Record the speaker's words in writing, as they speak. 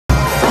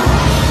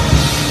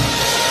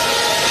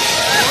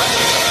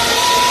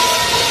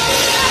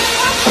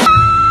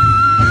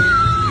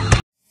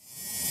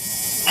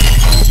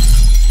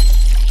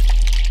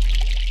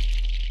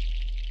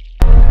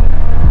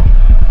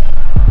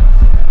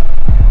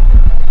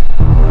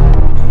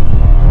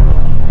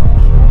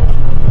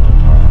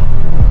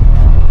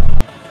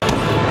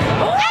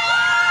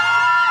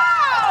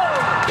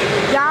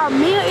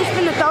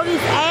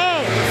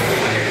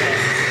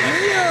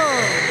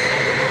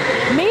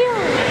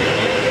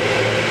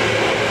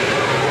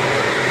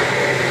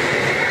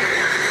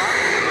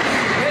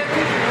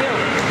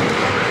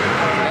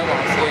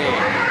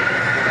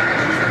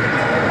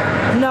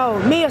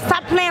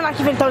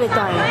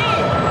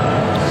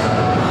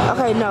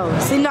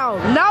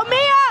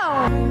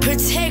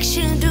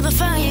Protection through the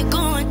fire,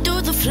 going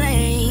through the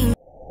flame.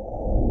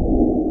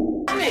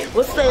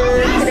 What's up?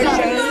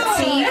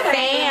 JT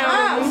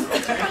fam.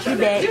 You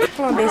back?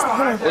 Come on, bestie.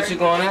 Come on. What you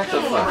going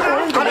after for? Hold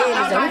on.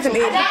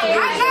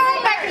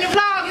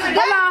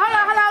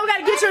 We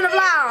gotta get you in the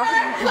vlog.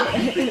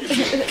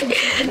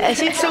 That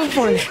shit's so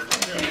funny.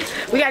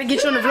 We gotta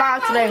get you in the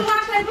vlog today.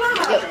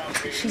 Yep.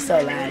 She's so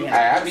loud, y'all.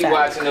 I be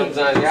watching them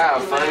John. Y'all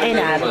funny. Ain't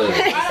I?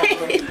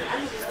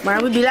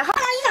 Man, we be like, hold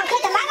on, You gonna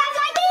cut the light off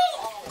like this?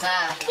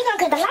 You gonna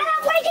cut the light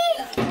off like this?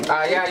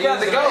 Yeah, you have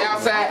to go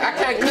outside. I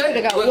can't cut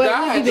it. What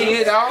God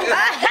did, dog.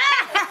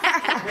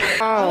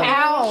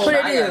 ow. Put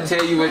it I in. gotta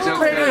tell you what you're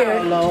Put it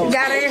in.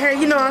 Got her in here,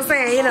 you know what I'm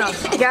saying? You know.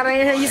 Got her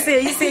in here, you see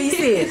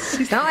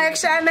it. Don't act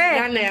shy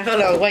now. Not now.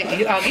 Hold on, wait. Give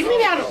me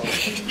that.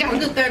 Got a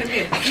good 30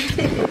 minutes.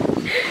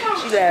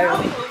 She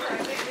loud.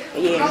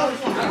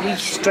 Yeah. We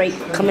straight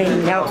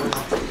coming out.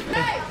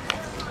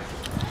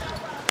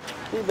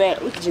 We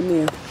back. Look at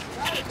Jamiah.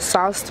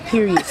 Sauce,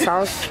 period.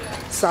 Sauce.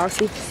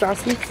 Saucy.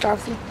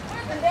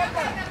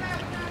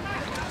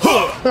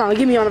 Hold on,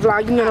 get me on the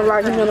vlog, man. Get me on the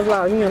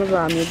vlog. Okay. You know what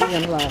I'm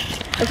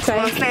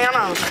saying?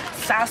 Hold on.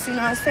 Saucy, you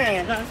know what I'm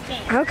saying?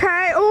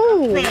 Okay,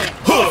 ooh.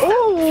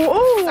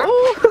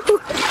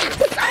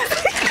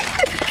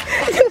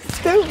 You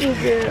stupid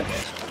girl.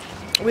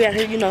 We out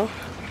here, you know,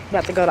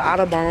 about to go to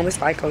Autobahn.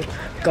 It's like a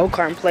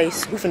go-kart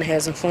place. We finna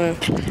have some fun.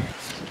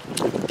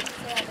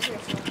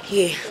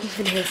 Yeah, we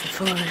finna have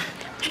some fun.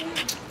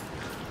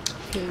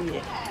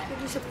 Yeah.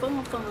 It's a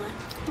fun. Fun.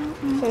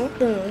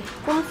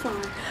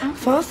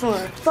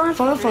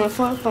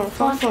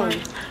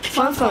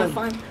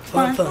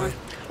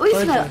 Oh, you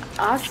smell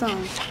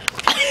awesome.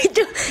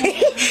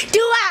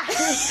 Do I?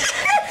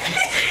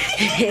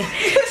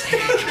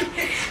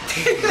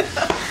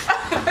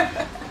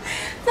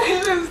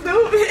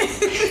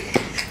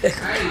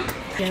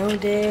 Down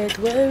there,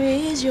 where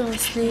is your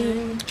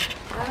sleep?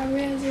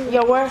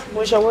 Your what?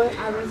 What's your what?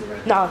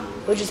 No,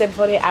 what'd you say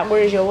before that?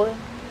 Where is your what?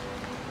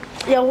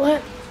 Your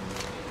what?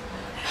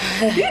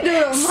 You do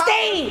it,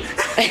 Steve!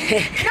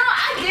 No,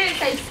 I didn't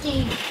say ski.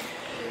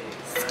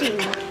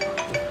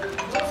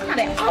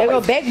 There go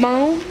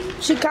Backbone.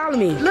 She calling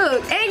me.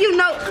 Look, and you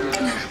know.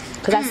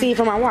 Cause I see it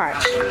from my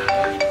watch.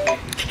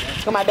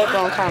 Got my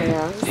Backbone calling me,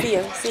 y'all.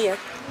 See ya.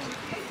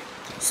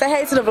 Say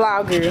hey to the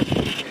vlog, girl.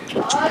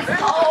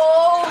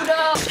 Oh,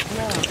 no.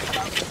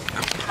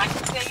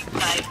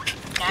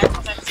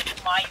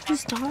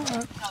 Just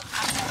talk.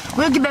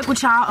 We'll get back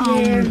with y'all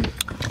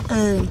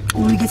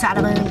when we get to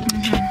Autobahn.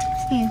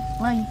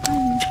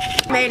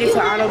 Made it to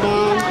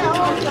Autobahn.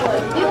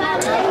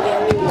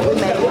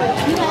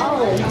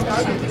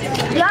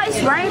 Y'all,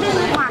 it's raining.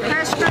 My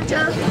hair stretch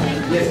up.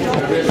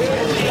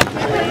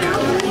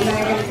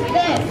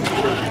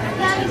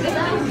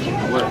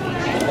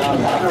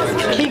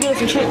 Can you get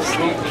some chips?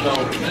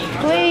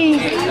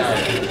 Please.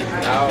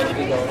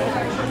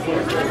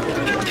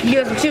 You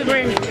get some chips,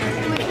 Randy?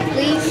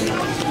 Please.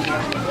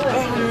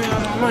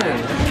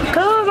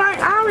 Cause I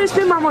already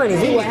spent my money.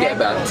 You get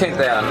about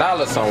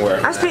 $10,000 somewhere.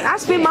 I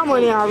spent my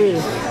money already.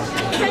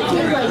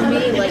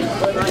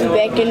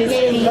 Back in this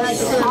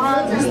piece.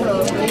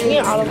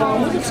 Yeah, Autobahn.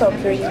 We look so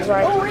pretty,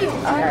 right?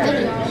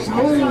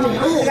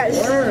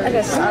 I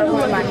got started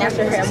with my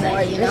natural hair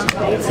more, you know?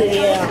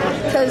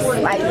 Cause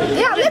like,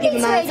 yeah, let me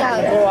tell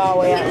y'all.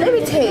 Let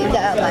me tell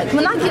y'all, like,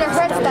 when I get a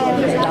hairstyle,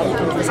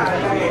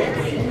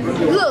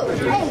 look,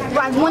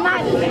 like when I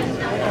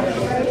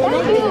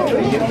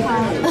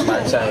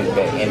change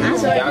back and y'all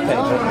can't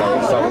drink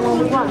those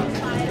sodas.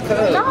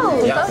 no,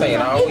 Y'all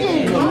saying all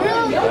week.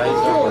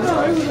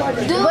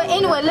 but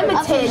anyway, let me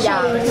tell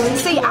y'all.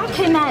 See, I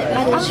can't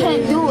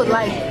do it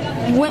like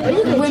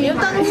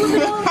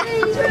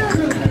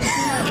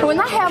when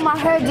I have my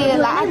hair did,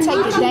 like I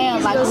take it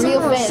down like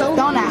real fast,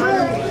 don't I?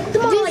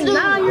 Like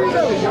 9 years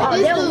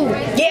old.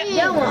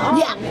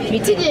 Yeah. Me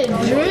too.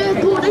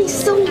 They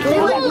so good.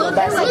 Look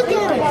at them.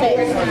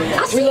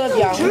 We love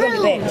y'all. We love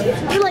you back.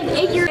 They're like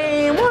 8 years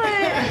old.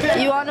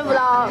 You on the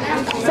vlog?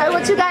 Say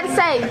what you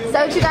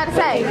gotta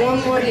say. One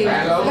more day.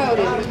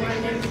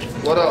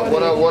 What up,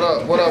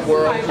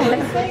 world?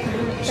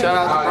 Shout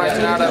out to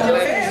Bryson out of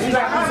LA.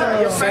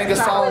 Sing a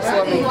song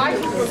for me. Mike,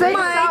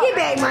 get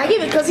back, Mike.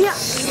 Give it, cause no,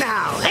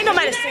 ain't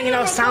nobody singing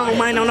no song,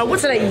 man. No,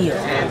 what's today here?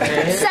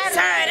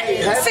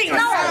 Saturday. Sing a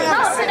song.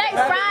 No, today's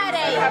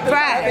Friday.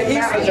 Friday.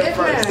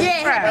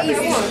 Yeah, happy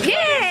Easter.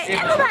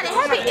 Yeah, everybody,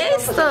 happy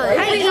Easter.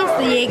 Happy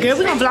Easter, yeah, girl.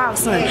 We gonna vlog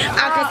soon.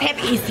 Cause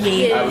happy Easter,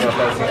 yeah.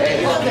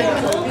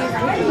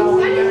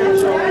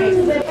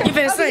 You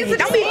finna sing.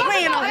 Don't be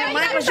playing on him,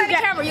 man. Cause you got.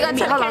 You gotta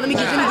take Hold on, let me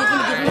get.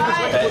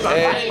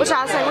 What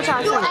y'all say? Look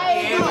at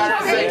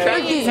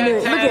this nut.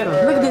 Look at him.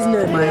 Look at this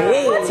nut, man.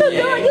 Hey. What you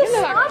doing? You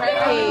sloppy?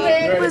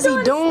 What's he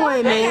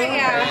doing, man?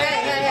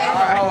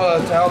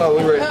 Hold on,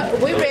 we ready.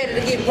 We ready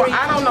to get break. I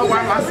don't know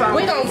why my song.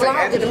 We gonna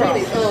vlog in a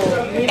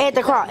minute. At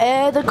the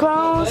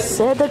cross.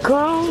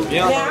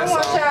 Yeah, I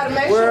want y'all to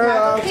make sure Where I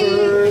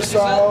first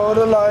saw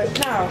the light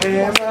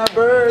in my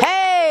bird.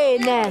 Hey,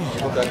 now.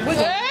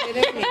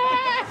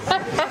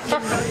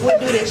 we'll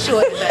do this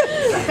short.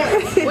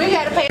 We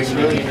gotta pay.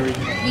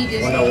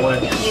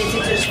 101.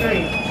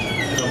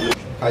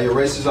 Your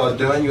races are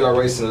done. You are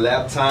racing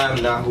lap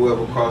time. Now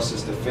whoever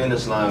crosses the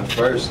finish line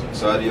first.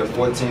 So out of your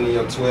 14 and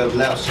your 12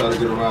 laps, try to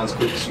get around as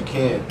quick as you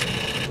can.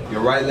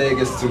 Your right leg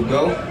is to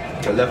go.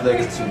 Your left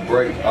leg is to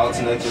brake.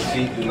 Alternate your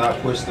feet. Do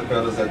not push the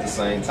pedals at the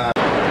same time.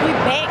 We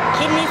back,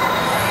 kidneys.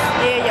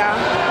 Yeah, y'all.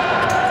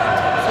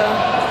 So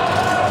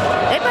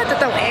they about to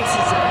throw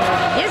axes.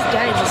 It's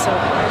dangerous. So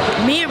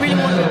Mia really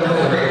wants to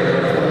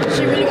throw.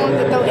 She really wants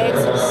to throw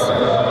axes.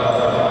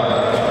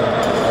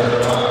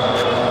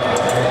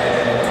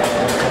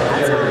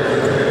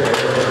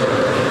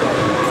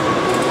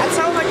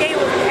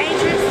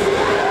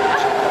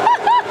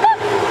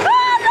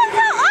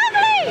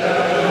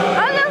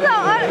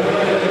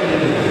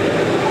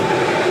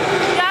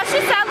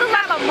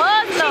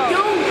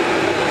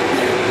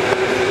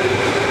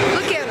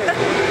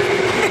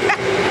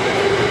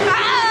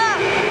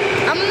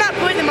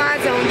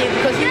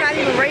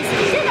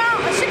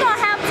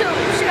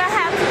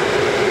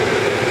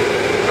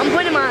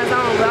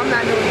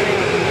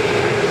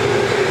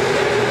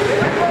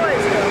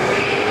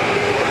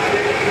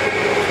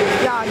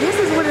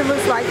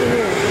 Like in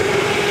here.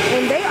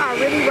 And they are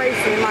really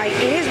racing, like,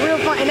 and it's real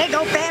fun, and they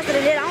go faster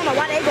than that. I don't know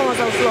why they going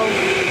so slow.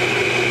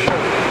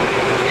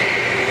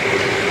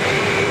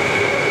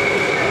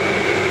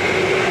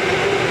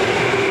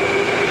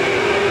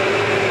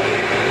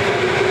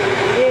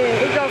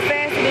 Yeah, it go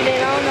faster than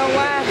that. I don't know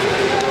why.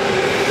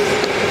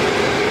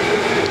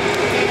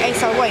 Hey,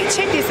 so wait,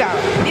 check this out.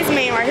 This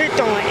man right here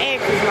throwing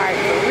axes, like,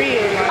 for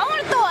real. Like. I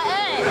want to throw an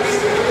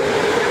axe.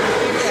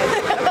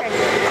 Okay,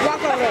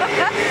 walk over.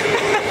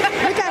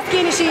 Look how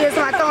skinny she is,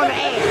 so I throwing the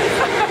ass.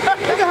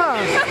 Look at her.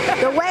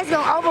 The waist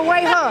gonna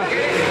overweight her.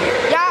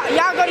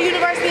 Y'all go to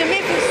University of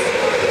Memphis?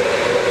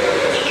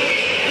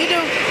 You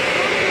do?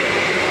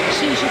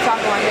 She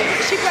talking like that.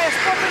 She play a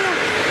sport for them?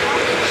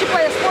 She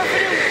play a sport for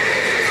them?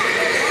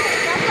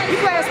 You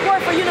play a sport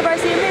for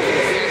University of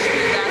Memphis?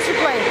 What you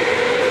play?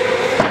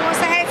 You wanna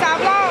say hey to our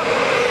vlog?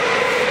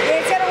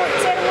 Yeah, tell them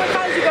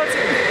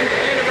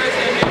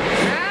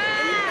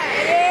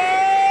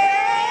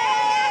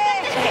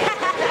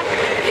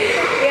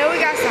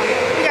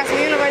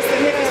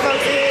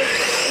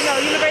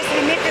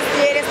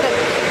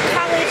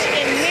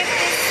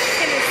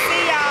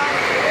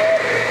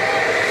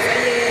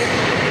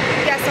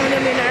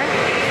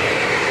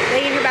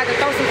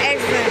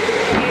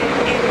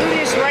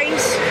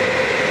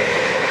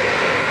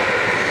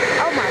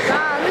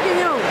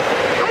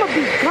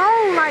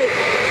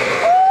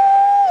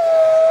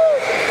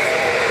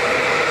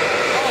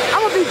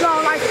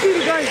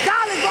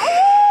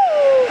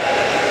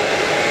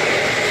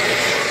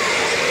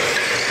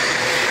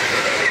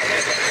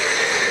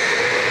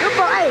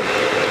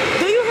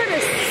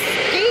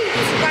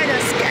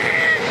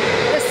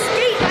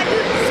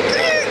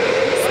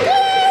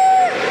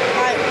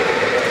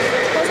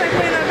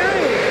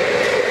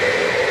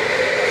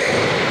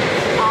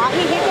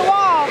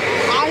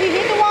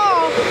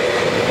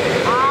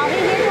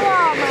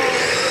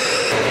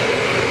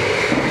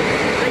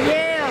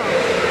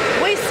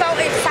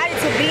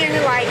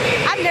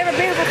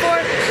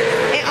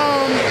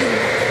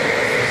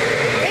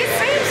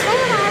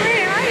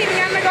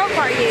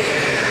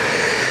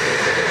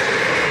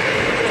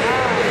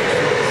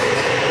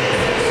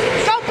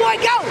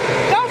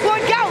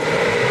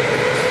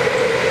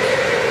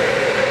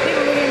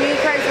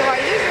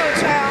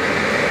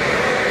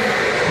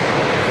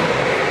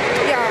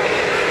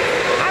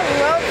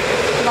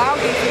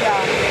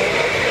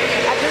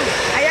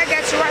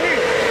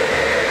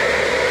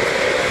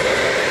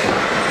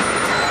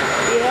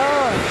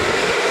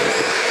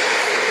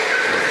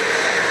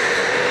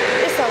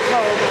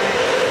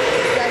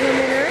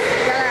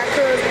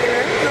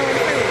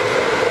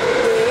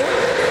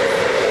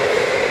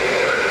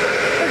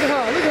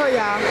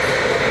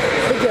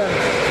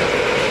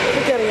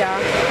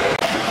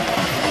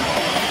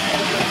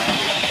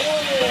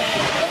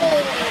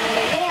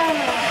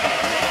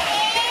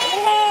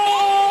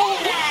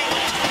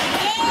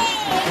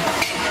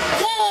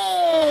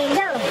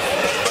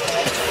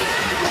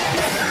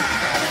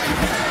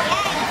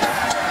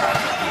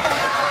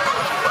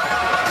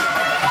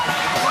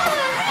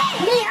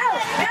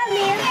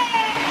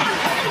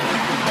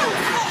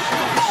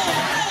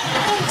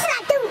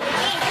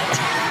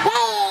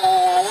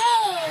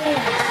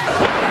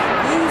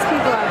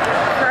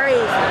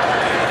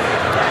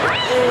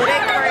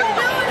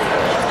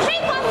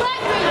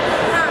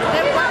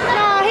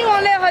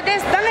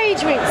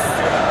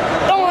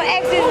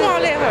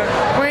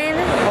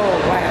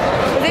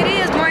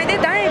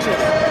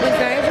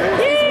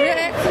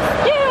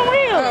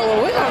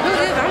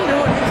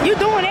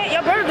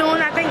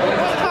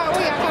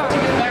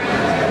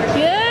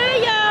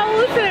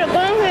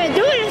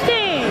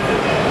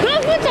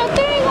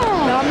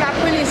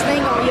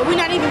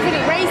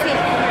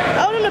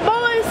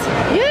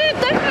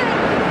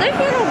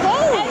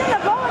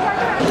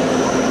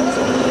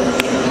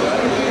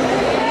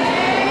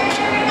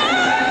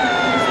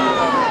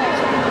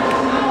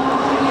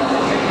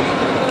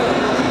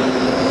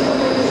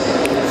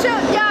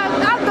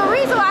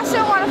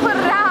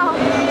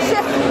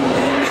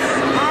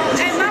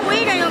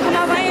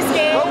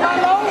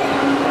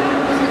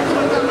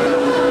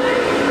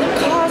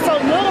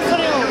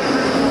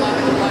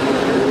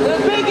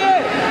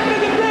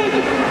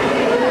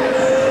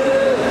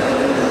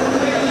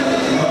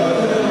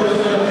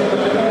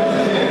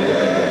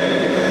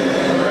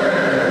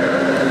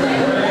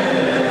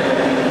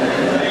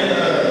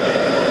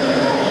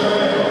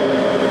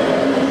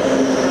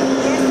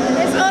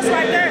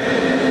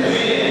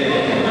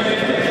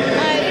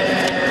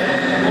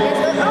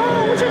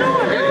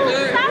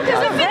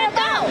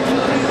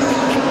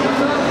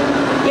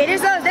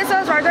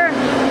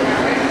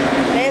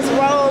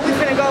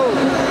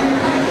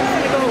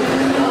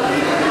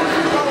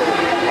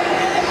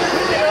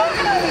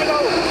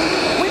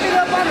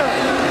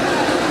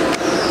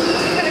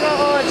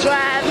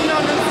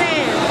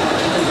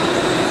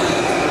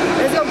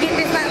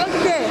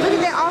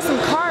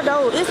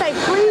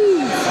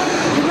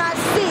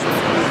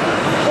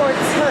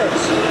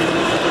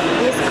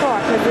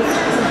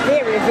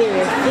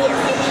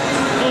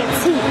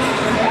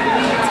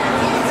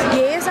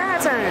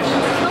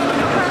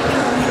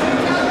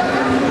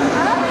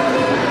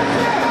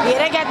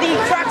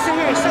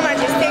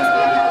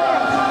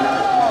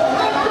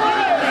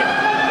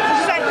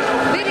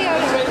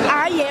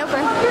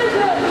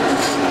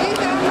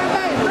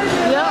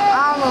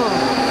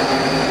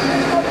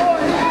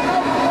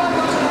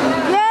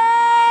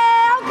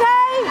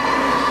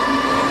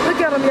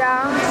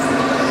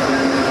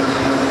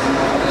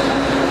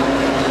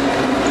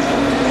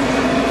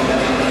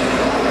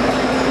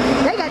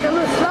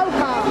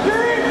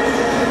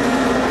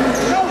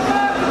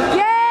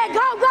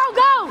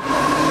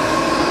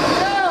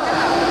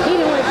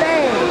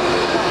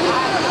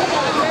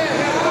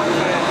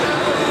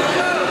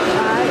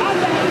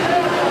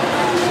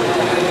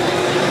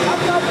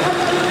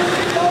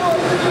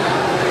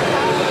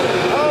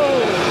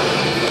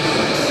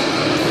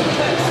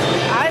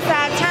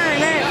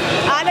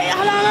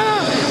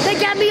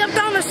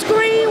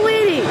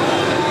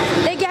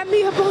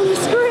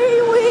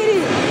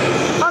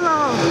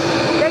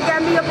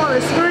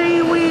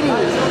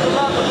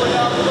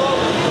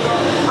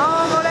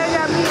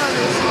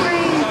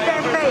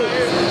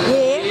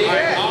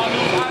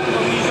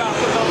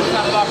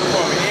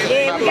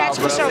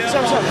got you for sure.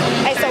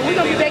 Hey, so we're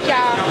gonna be back,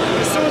 y'all,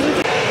 as soon as we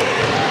can.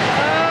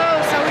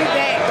 Oh, so we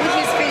back. We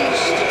just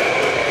finished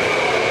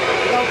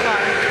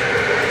go-kart.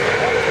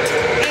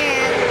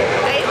 And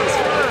it was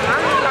fun. I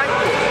really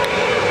liked it.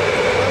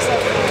 It was so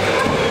fun.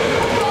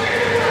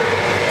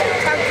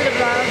 Talk to the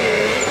vlog.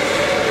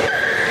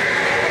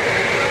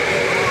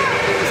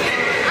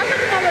 I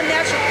really have a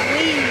natural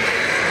weave.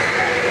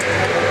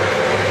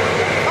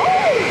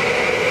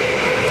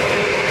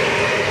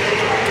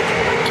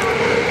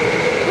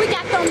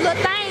 Little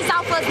things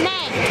off us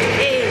now.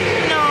 Hey,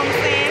 you know what I'm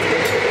saying?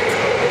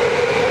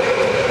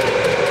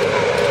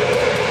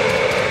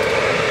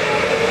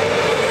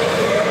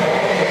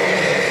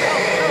 Go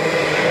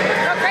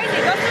crazy,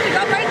 go stupid,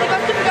 go crazy, go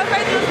stupid, go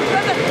crazy, go stupid, go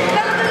stupid.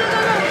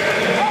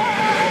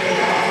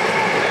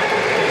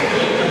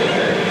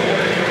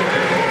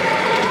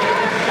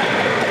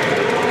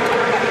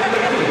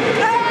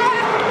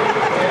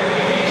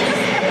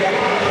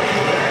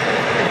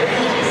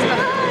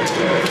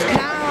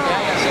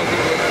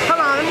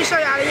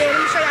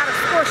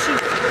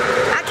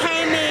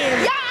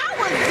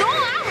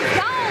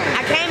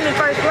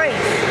 First place.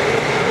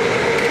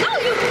 No,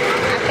 you.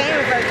 I came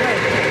in first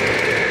place.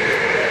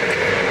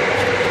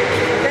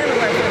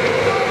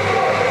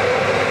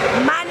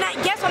 My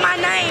name. Guess what my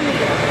name?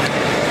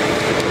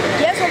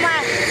 Guess what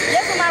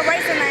my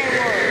racing name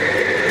was?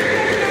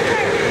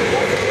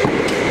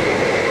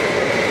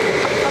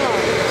 Hold on.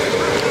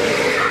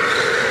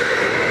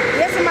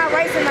 Guess what my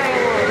racing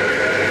name was?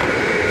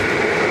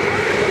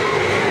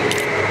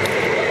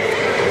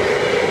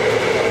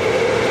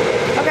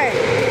 Okay.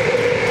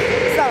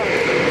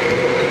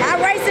 My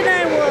racing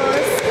name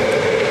was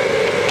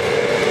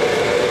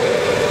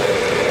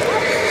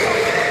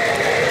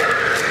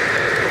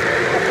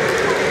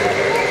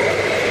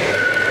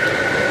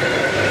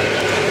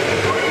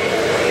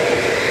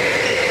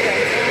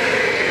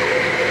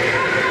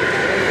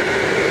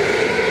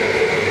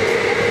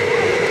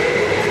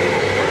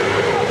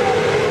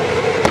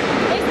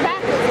It's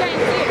backwards, thank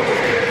you.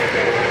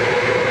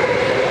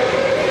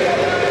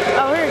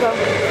 oh, here you go.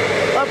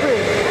 Up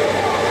here.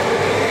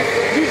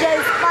 DJ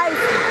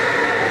Spice.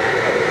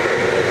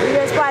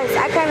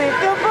 I came in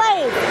 5th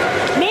place.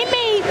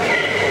 Mimi,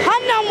 her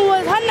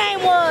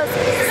name was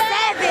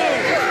 7,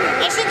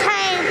 and she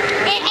came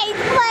in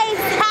 8th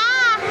place. Ha!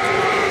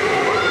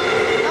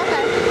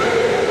 Okay.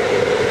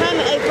 Came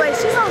in 8th place.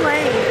 She's so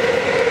lame.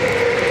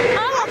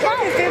 Oh, I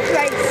came in 5th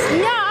place.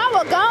 no, I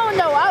was gone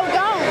though. I was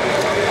gone.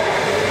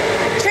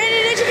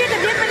 Trinity, did you get the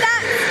Dippin'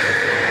 Dots?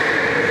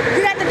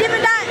 You got the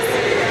Dippin' Dots?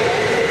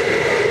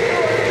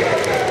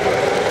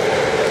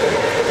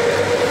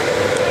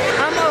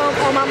 I'm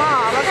on my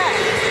mom, okay?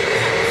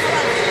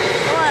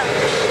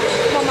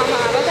 On my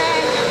mom, okay?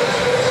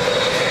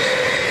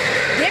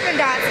 Dippin'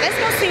 Dots. Let's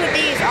go see what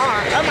these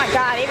are. Oh my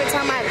God! Every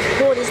time I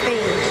pull this thing.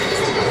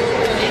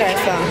 Okay,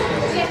 so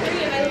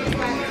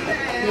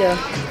yeah.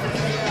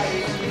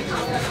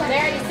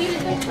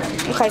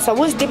 Okay, so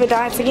what's Dippin'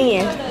 Dots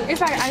again?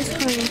 It's like ice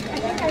cream,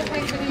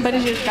 but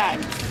it's just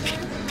dots.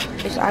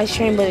 It's ice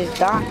cream, but it's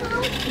dots.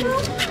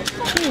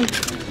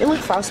 It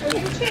looks frosty. It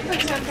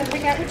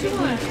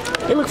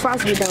looks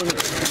frosty, don't it?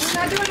 We're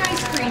not doing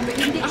ice cream, but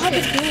you did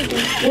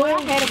chips. Well,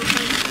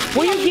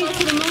 where you get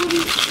to the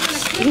movie?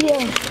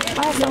 Yeah.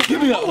 Give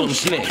me that little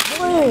snack.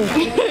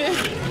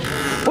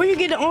 Where you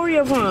get the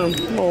Oreo from?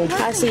 Oh,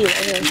 I see it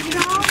right here.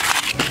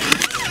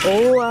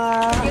 Oh,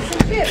 Get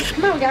some chips.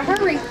 Come on, we gotta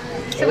hurry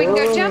so we can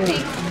go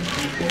jumping.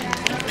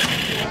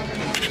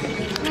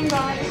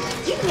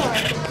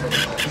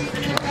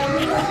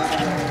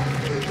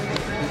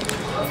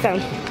 So,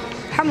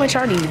 how much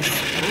are these?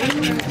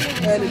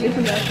 The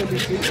different dots will be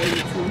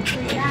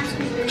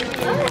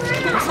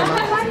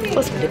 $3.82.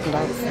 What's the Dippin'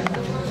 Dots?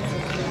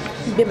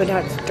 Dippin'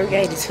 Dots,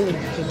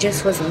 $3.82. It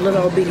just was a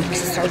little old bitty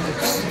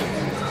circles.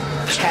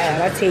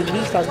 Child, I tell you,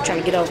 these folks are trying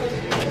to get over.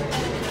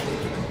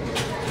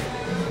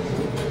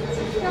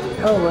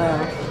 Oh wow.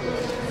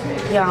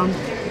 Y'all.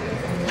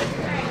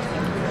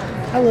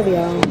 I love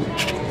y'all.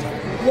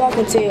 Y'all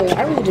can tell.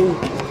 I really do.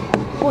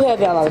 Who have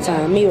y'all all the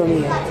time? Me or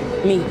me?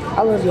 Me.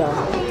 I love y'all.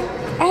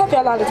 I have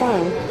y'all all the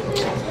time.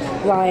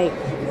 Like,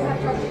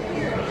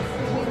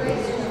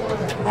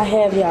 I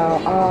have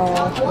y'all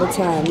all the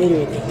time,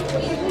 literally.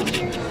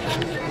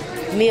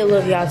 Me, I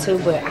love y'all too,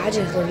 but I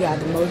just love y'all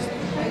the most.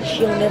 She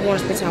don't never want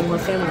to spend time with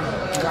her family.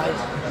 Like,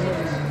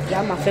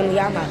 y'all my family,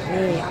 y'all my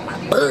family, y'all my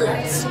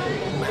buds.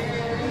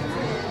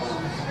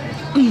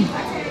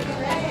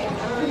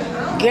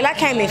 Girl, I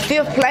came in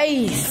 5th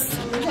place.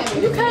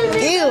 You came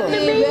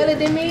in better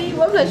than me.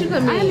 What place you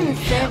came in?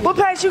 What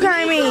place you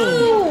came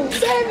in?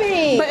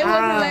 7. But it wasn't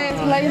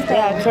last place though.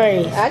 Yeah,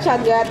 crazy. I tried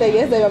to go out there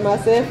yesterday by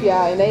myself,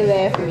 y'all, and they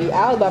laughed at me.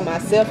 I was by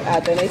myself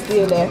out there, and they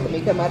still laughed at me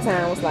because my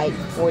time was like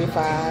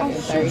 45 and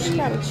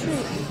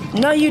 30.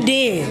 No, you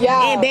didn't.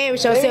 Y'all,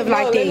 Embarrass yourself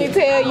like Let me that.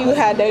 tell you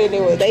how dirty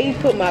they was. They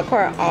put my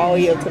car all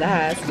the way up to the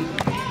high speed.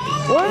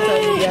 What?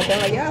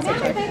 Like, y'all so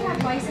crazy.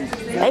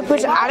 They put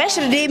you, that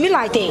should have did me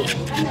like that.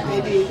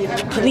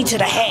 Put me to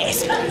the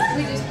house.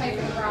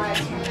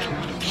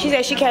 She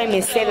said she came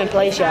in 7th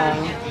place, y'all.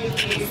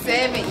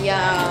 7,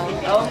 y'all.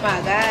 Oh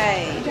my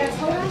god.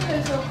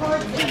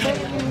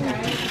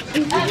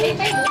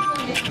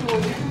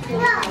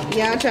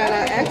 Y'all tried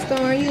out Axe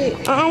Storm yet?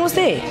 What's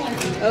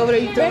that? Over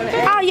there, you throwing it?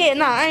 Oh yeah,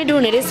 nah, I ain't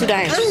doing it. It's too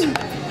dangerous.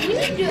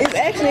 It's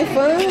actually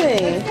fun.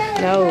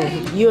 No,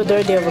 you a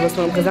dirt devil or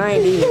something, cause I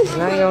ain't do it.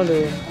 I ain't gonna do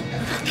it.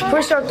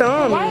 Push your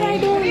thumb. Why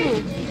ain't doing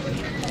it?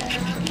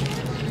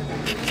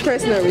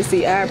 Press no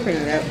receipt. I print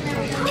it out.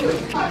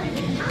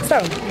 So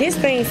this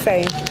thing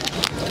say,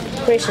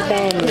 press your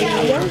thumb.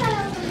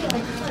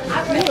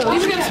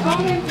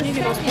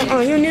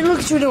 You need to look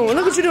at you doing.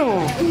 Look at you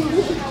doing.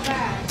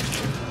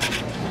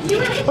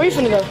 Where you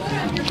finna go?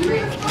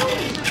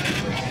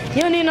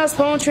 You don't need no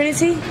spoon,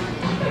 Trinity.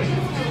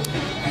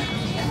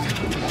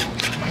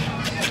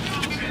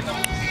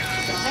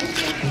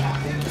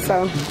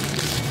 So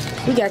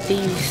we got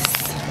these.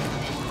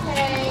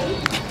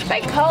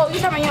 They cold. You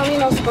talking about you don't need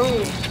no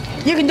spoon.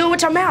 You can do it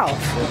with your mouth.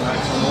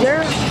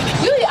 Yeah.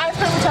 You eat ice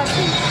cream with your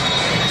teeth.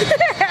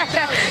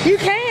 You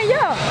can,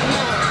 yeah.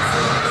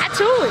 I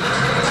chew it.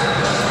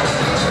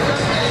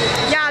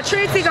 Y'all,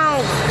 Tracy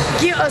gon'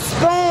 get a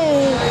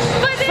spoon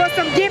for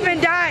some Dippin'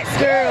 Dots,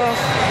 girl.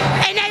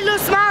 And that little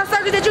small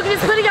circle that you can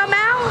just put in your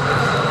mouth.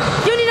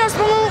 You need no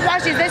spoon.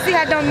 Watch this. Let's see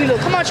how dumb you look.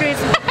 Come on,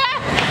 Tracy.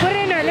 Put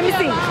it in there. Let me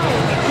see.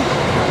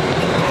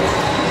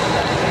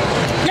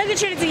 Look at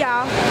Trinity,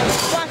 y'all.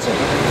 Watch it.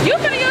 You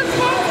finna get a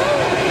spoon?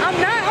 I'm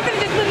not. I'm finna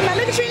just put it in my.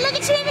 Look at Trinity. Look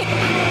at Trinity.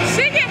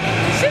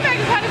 She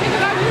making fun of me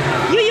because I'm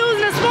You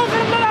using a spoon for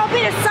them little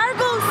bit of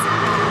circles?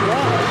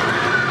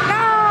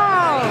 No.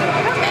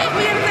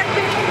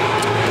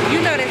 You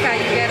know that's how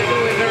you gotta do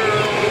it, girl.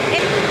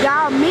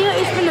 Y'all, Mia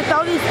is finna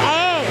throw these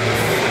eggs.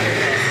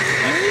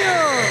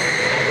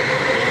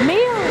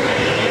 Mia.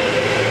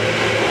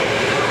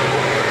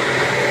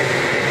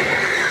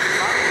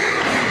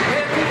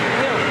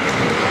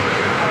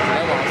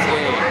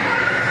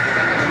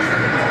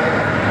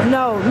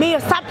 No, Mia,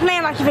 stop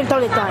playing like you finna throw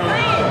that thing.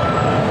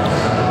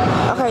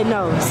 Okay,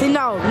 no. See,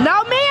 no. No,